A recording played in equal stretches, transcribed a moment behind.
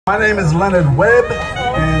My name is Leonard Webb,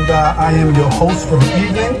 and I am your host for the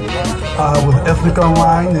evening with Ethnic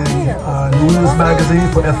Online and News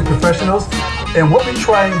Magazine for Ethnic Professionals. And what we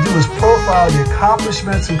try and do is profile the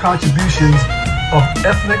accomplishments and contributions of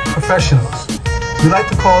ethnic professionals. We like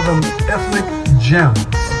to call them ethnic gems.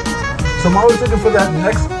 So I'm always looking for that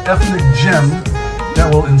next ethnic gem that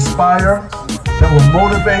will inspire, that will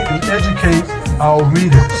motivate and educate our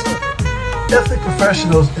readers. Ethnic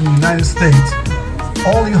professionals in the United States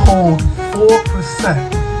only hold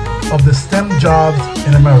 4% of the STEM jobs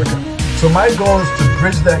in America. So my goal is to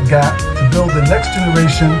bridge that gap to build the next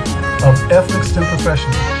generation of ethnic STEM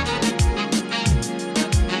professionals.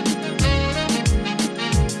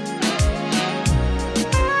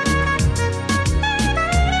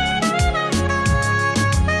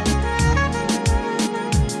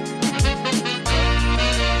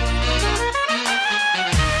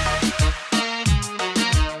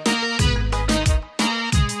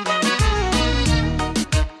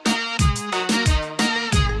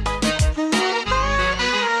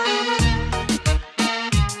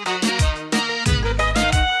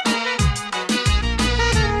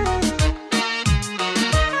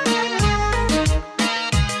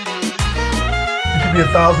 Be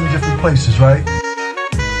 1,000 different places, right?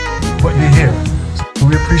 But you're here. So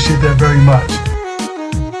we appreciate that very much.